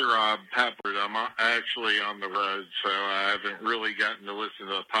 Hi, Rob. Pat, I'm actually on the road, so I haven't really gotten to listen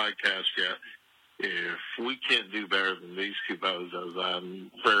to the podcast yet. If we can't do better than these two bozos,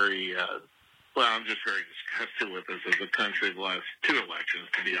 I'm very, I'm just very disgusted with us as a country the last two elections,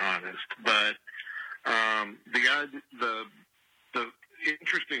 to be honest. But the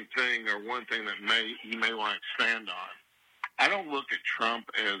interesting thing, or one thing that you may want to expand on, I don't look at Trump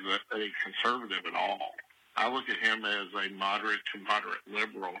as a conservative at all. I look at him as a moderate to moderate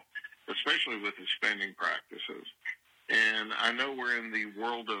liberal, especially with his spending practices. And I know we're in the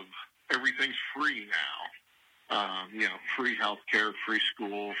world of everything's free now. Free healthcare, free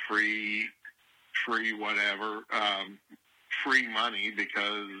school, free whatever, free money,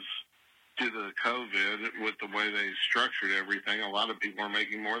 because due to COVID, with the way they structured everything, a lot of people are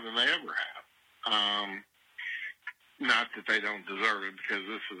making more than they ever have. Not that they don't deserve it, because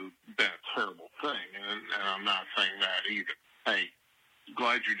this has been a terrible thing, and I'm not saying that either. Hey,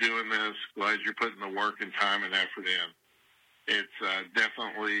 glad you're doing this, glad you're putting the work and time and effort in. It's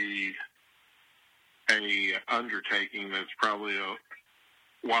definitely a undertaking that's probably,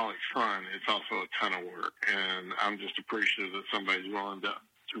 while it's fun, it's also a ton of work, and I'm just appreciative that somebody's willing to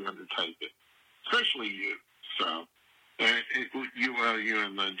to undertake it, especially you. So, you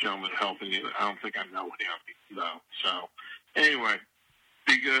and the gentleman helping you, I don't think I know him, though. So, anyway,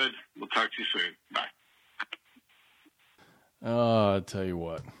 be good. We'll talk to you soon. Bye. I'll tell you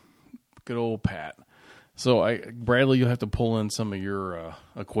what, good old Pat. So, Bradley, you'll have to pull in some of your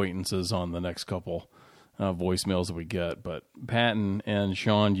acquaintances on the next couple voicemails that we get. But Patton and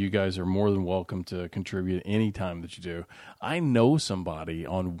Sean, you guys are more than welcome to contribute any time that you do. I know somebody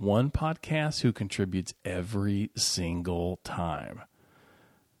on one podcast who contributes every single time.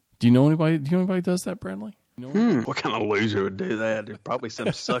 Do you know anybody? Who does that, Bradley? You know what kind of loser would do that? There's probably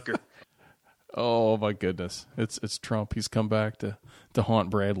some sucker. Oh my goodness! It's Trump. He's come back to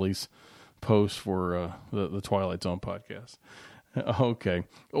haunt Bradley's post for the Twilight Zone podcast. Okay.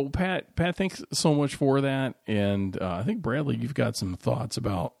 Oh, Pat, thanks so much for that. And I think, Bradley, you've got some thoughts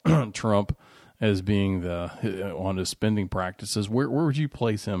about Trump as being on his spending practices. Where would you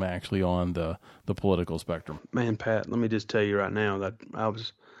place him actually on the political spectrum? Man, Pat, let me just tell you right now that I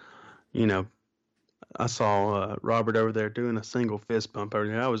was, I saw Robert over there doing a single fist bump over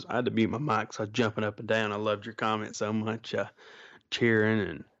there. I had to mute my mic, so I was jumping up and down. I loved your comment so much, cheering,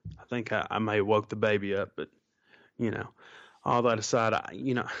 and I think I may have woke the baby up, but, all that aside,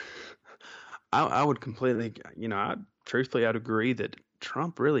 I would completely, truthfully, I'd agree that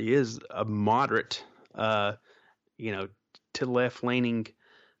Trump really is a moderate, to left-leaning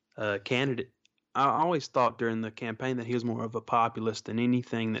candidate. I always thought during the campaign that he was more of a populist than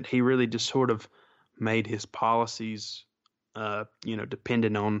anything, that he really just sort of made his policies,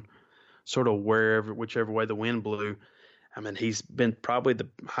 dependent on sort of whichever way the wind blew. I mean, he's been probably the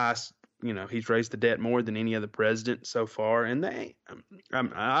highest. He's raised the debt more than any other president so far, and I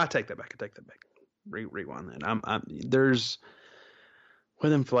take that back. Rewind that. There's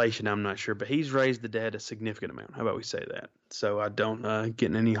with inflation, I'm not sure, but he's raised the debt a significant amount. How about we say that? So I don't get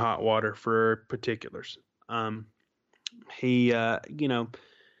in any hot water for particulars. I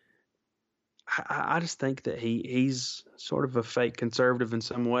just think that he's sort of a fake conservative in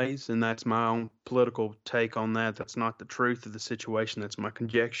some ways, and that's my own political take on that. That's not the truth of the situation. That's my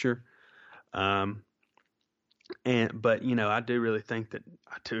conjecture. But I do really think that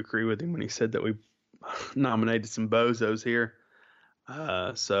I do agree with him when he said that we nominated some bozos here.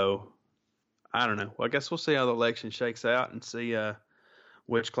 So I don't know. Well, I guess we'll see how the election shakes out and see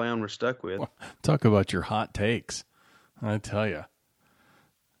which clown we're stuck with. Talk about your hot takes. I tell you.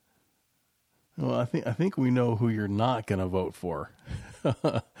 Well, I think we know who you're not going to vote for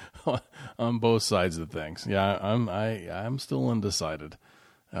on both sides of things. Yeah, I'm still undecided.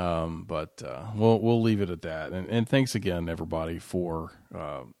 But we'll leave it at that. And thanks again, everybody, for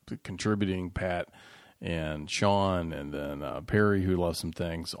contributing, Pat and Sean, and then Perry, who left some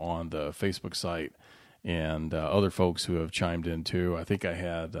things on the Facebook site, and other folks who have chimed in too. I think I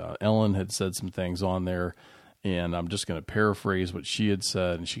had Ellen had said some things on there, and I'm just going to paraphrase what she had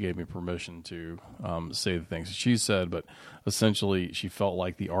said, and she gave me permission to say the things that she said. But essentially, she felt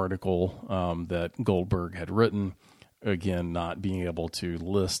like the article that Goldberg had written, again, not being able to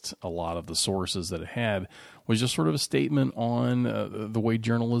list a lot of the sources that it had, was just sort of a statement on the way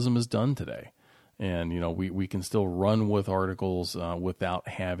journalism is done today. And, we can still run with articles without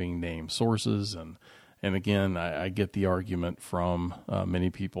having named sources. And again, I get the argument from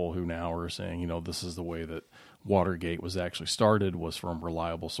many people who now are saying, this is the way that Watergate was actually started, was from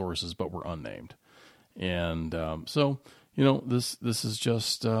reliable sources, but were unnamed. And so this is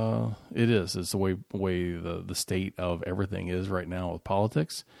just it's the way the state of everything is right now with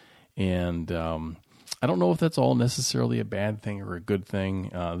politics. And I don't know if that's all necessarily a bad thing or a good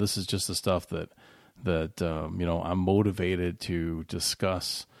thing. This is just the stuff that I'm motivated to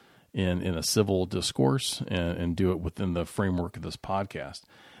discuss in a civil discourse and do it within the framework of this podcast.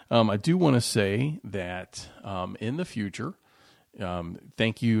 I do want to say that in the future,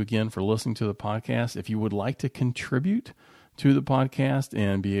 thank you again for listening to the podcast. If you would like to contribute to the podcast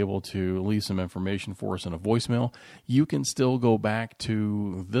and be able to leave some information for us in a voicemail, you can still go back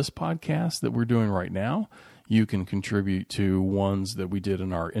to this podcast that we're doing right now. You can contribute to ones that we did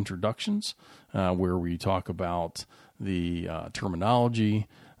in our introductions, where we talk about the terminology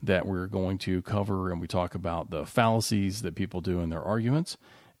that we're going to cover, and we talk about the fallacies that people do in their arguments.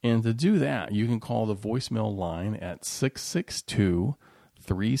 And to do that, you can call the voicemail line at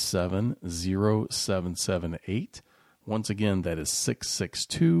 662-370778. Once again, that is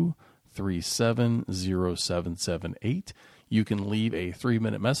 662-370778. You can leave a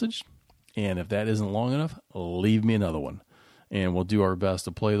 3-minute message, and if that isn't long enough, leave me another one, and we'll do our best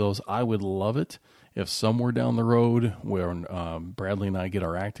to play those. I would love it if somewhere down the road where Bradley and I get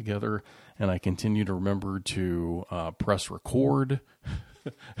our act together and I continue to remember to press record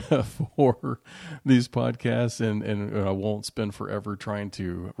for these podcasts, and I won't spend forever trying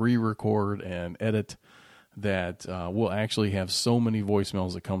to re-record and edit, that we'll actually have so many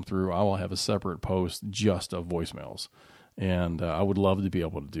voicemails that come through. I will have a separate post just of voicemails. And I would love to be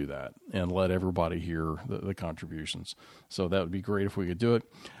able to do that and let everybody hear the contributions. So that would be great if we could do it.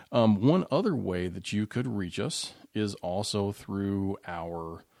 One other way that you could reach us is also through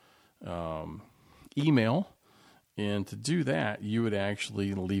our email. And to do that, you would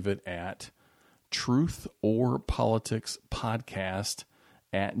actually leave it at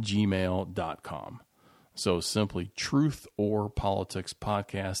truthourpoliticspodcast@gmail.com. So simply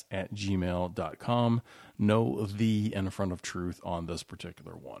truthourpoliticspodcast@gmail.com. No "the" in front of truth on this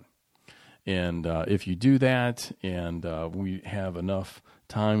particular one. And if you do that, and we have enough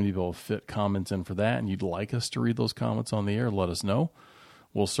time to be able to fit comments in for that, and you'd like us to read those comments on the air, let us know.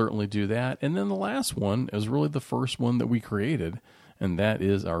 We'll certainly do that. And then the last one is really the first one that we created, and that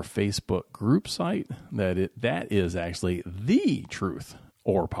is our Facebook group site. That is actually the Truth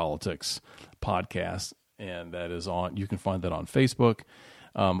or Politics podcast. And that is on, you can find that on Facebook.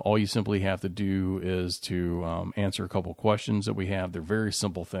 All you simply have to do is to answer a couple questions that we have. They're very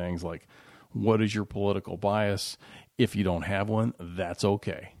simple things like, what is your political bias? If you don't have one, that's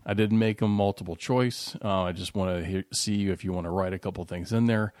okay. I didn't make them multiple choice. I just want to see if you want to write a couple things in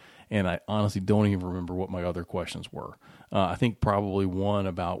there. And I honestly don't even remember what my other questions were. I think probably one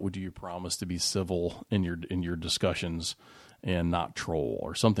about, would you promise to be civil in your discussions and not troll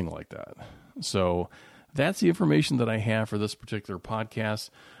or something like that. So that's the information that I have for this particular podcast.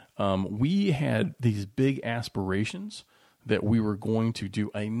 We had these big aspirations that we were going to do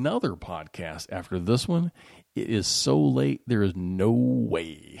another podcast after this one. It is so late, there is no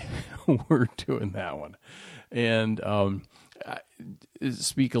way we're doing that one. And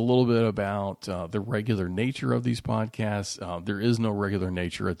speak a little bit about the regular nature of these podcasts. There is no regular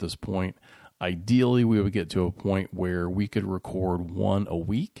nature at this point. Ideally, we would get to a point where we could record one a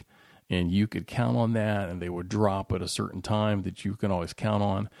week, and you could count on that, and they would drop at a certain time that you can always count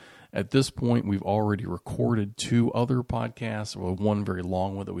on. At this point, we've already recorded 2 other podcasts, well, one very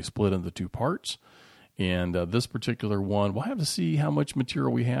long one that we split into 2 parts. And this particular one, we'll have to see how much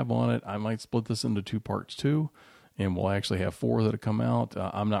material we have on it. I might split this into 2 parts too, and we'll actually have 4 that come out.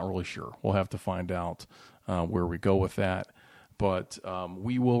 I'm not really sure. We'll have to find out where we go with that. But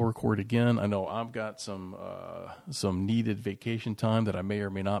we will record again. I know I've got some needed vacation time that I may or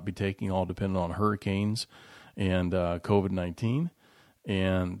may not be taking, all depending on hurricanes and COVID-19.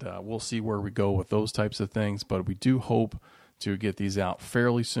 And we'll see where we go with those types of things. But we do hope to get these out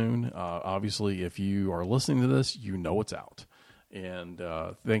fairly soon. Obviously, if you are listening to this, you know it's out. And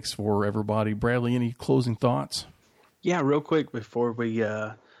thanks for everybody. Bradley, any closing thoughts? Yeah, real quick before we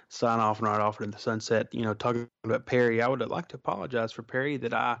sign off and ride off into the sunset, talking about Perry, I would like to apologize for Perry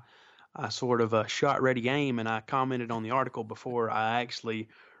that I sort of shot ready aim, and I commented on the article before I actually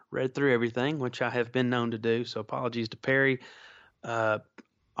read through everything, which I have been known to do. So apologies to Perry. I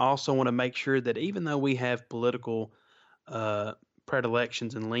also want to make sure that even though we have political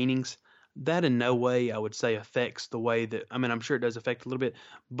predilections and leanings, that in no way I would say affects the way that, I'm sure it does affect a little bit,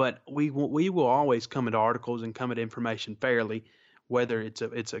 but we will always come at articles and come at information fairly, whether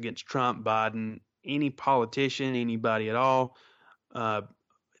it's against Trump, Biden, any politician, anybody at all.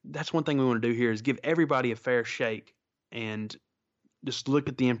 That's one thing we want to do here is give everybody a fair shake and just look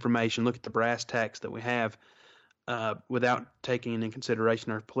at the information, look at the brass tacks that we have without taking into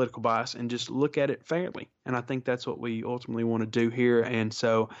consideration our political bias, and just look at it fairly. And I think that's what we ultimately want to do here. And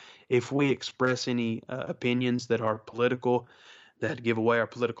so if we express any opinions that are political, that give away our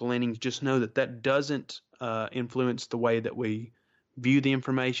political leanings, just know that doesn't influence the way that we view the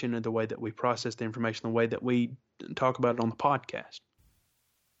information and the way that we process the information, the way that we talk about it on the podcast.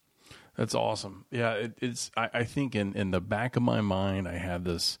 That's awesome. Yeah, I think in the back of my mind, I have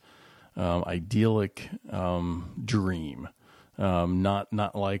this idyllic dream,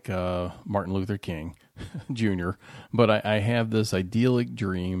 not like Martin Luther King Jr., but I have this idyllic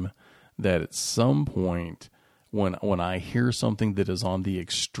dream that at some point when I hear something that is on the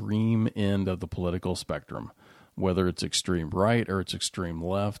extreme end of the political spectrum, whether it's extreme right or it's extreme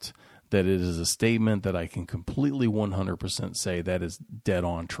left, that it is a statement that I can completely 100% say that is dead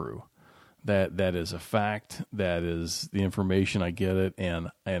on true. That is a fact. That is the information I get it,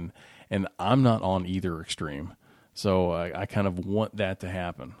 and I'm not on either extreme. So I kind of want that to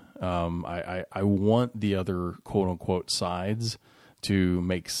happen. I want the other quote unquote sides to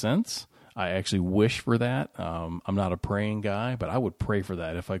make sense. I actually wish for that. I'm not a praying guy, but I would pray for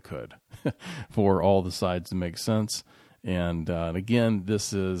that if I could, for all the sides to make sense. And again,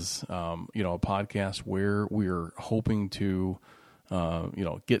 this is a podcast where we are hoping to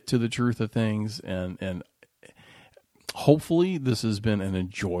get to the truth of things. And hopefully this has been an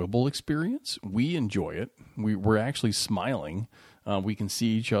enjoyable experience. We enjoy it. We're actually smiling. We can see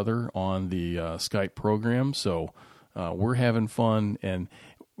each other on the Skype program, so we're having fun, and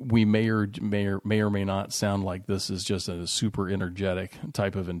we may or may not sound like this is just a super energetic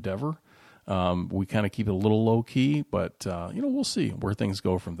type of endeavor. We kind of keep it a little low key, but we'll see where things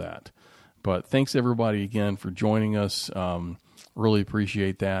go from that. But thanks everybody again for joining us. Really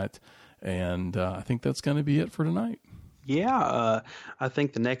appreciate that, and I think that's going to be it for tonight. Yeah, I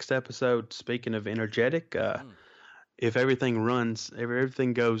think the next episode, speaking of energetic, if everything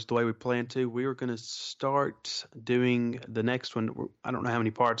goes the way we plan to, we are going to start doing the next one. I don't know how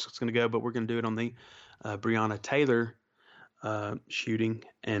many parts it's going to go, but we're going to do it on the Breonna Taylor shooting.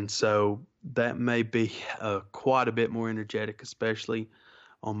 And so that may be quite a bit more energetic, especially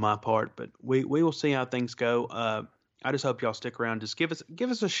on my part. But we will see how things go. I just hope y'all stick around. Just give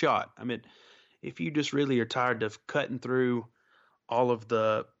us a shot. I mean, if you just really are tired of cutting through all of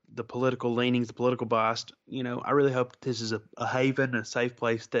the political leanings, the political bias, I really hope that this is a haven, a safe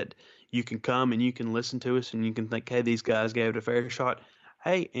place that you can come and you can listen to us and you can think, hey, these guys gave it a fair shot.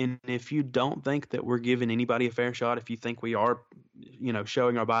 Hey, and if you don't think that we're giving anybody a fair shot, if you think we are,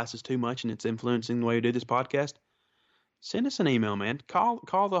 showing our biases too much and it's influencing the way we do this podcast, send us an email, man. Call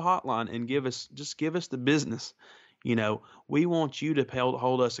the hotline and give us the business. We want you to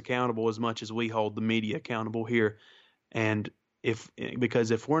hold us accountable as much as we hold the media accountable here. And because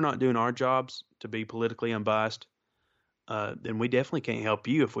if we're not doing our jobs to be politically unbiased, then we definitely can't help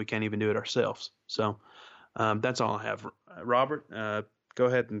you if we can't even do it ourselves. So that's all I have. Robert, go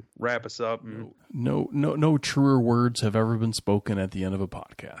ahead and wrap us up. No truer words have ever been spoken at the end of a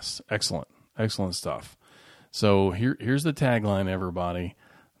podcast. Excellent stuff. So here's the tagline, everybody.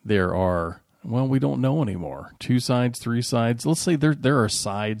 There are, we don't know anymore. 2 sides, 3 sides. Let's say there are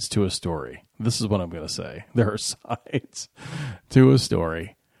sides to a story. This is what I'm going to say. There are sides to a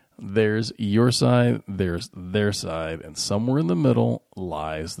story. There's your side, there's their side, and somewhere in the middle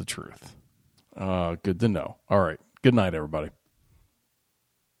lies the truth. Good to know. All right. Good night, everybody.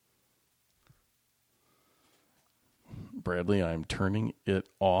 Bradley, I'm turning it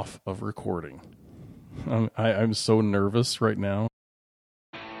off of recording. I'm so nervous right now.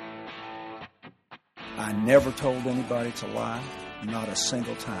 I never told anybody to lie, not a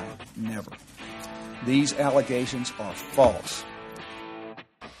single time, never. These allegations are false.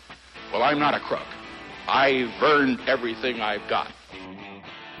 Well, I'm not a crook. I've earned everything I've got.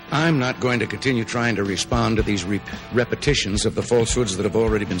 I'm not going to continue trying to respond to these repetitions of the falsehoods that have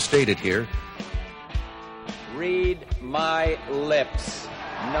already been stated here. Read my lips.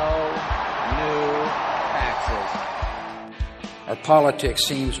 No new taxes. Our politics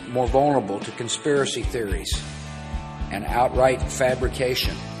seems more vulnerable to conspiracy theories and outright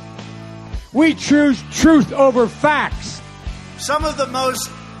fabrication. We choose truth over facts. Some of the most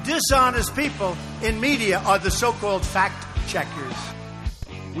dishonest people in media are the so-called fact checkers.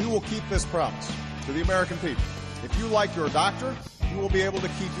 We will keep this promise to the American people. If you like your doctor, you will be able to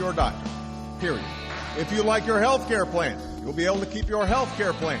keep your doctor. Period. If you like your health care plan, you'll be able to keep your health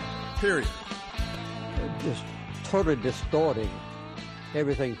care plan. Period. Just totally distorting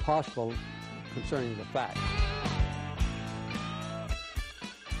everything possible concerning the facts.